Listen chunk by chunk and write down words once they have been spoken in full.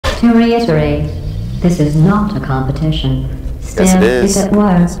To reiterate, this is not a competition. Still, Yes, it is. if it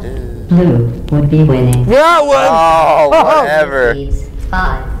were, Blue would be winning. Yeah, it was. Oh, whatever. Receives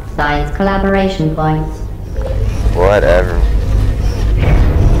 5 science collaboration points. Whatever.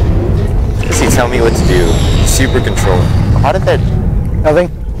 Does he tell me what to do? Super control. How did that...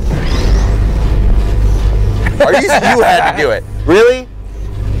 Nothing. You had to do it. Really?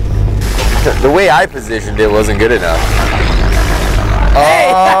 The way I positioned it wasn't good enough.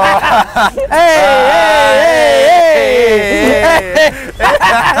 Hey!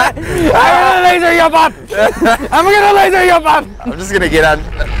 I'm gonna laser you up! I'm gonna laser you up! I'm just gonna get on...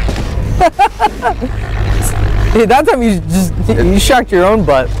 Hey, that time you shocked your own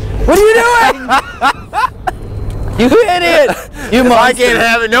butt. What are you doing? You idiot! You monster! I can't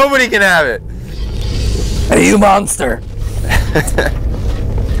have it. Nobody can have it. Hey, you monster!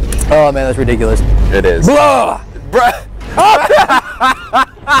 Oh man, that's ridiculous. It is. Blah! Bruh.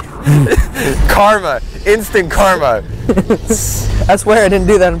 Karma. Instant karma. I swear I didn't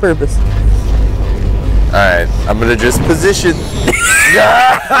do that on purpose. Alright, I'm gonna just position.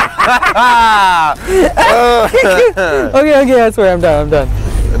 Okay, I swear I'm done.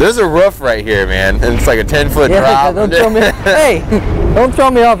 There's a roof right here, man, and it's like a 10-foot drop. Don't throw me. Hey, don't throw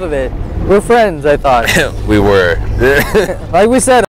me off of it. We're friends, I thought. We were. Like we said.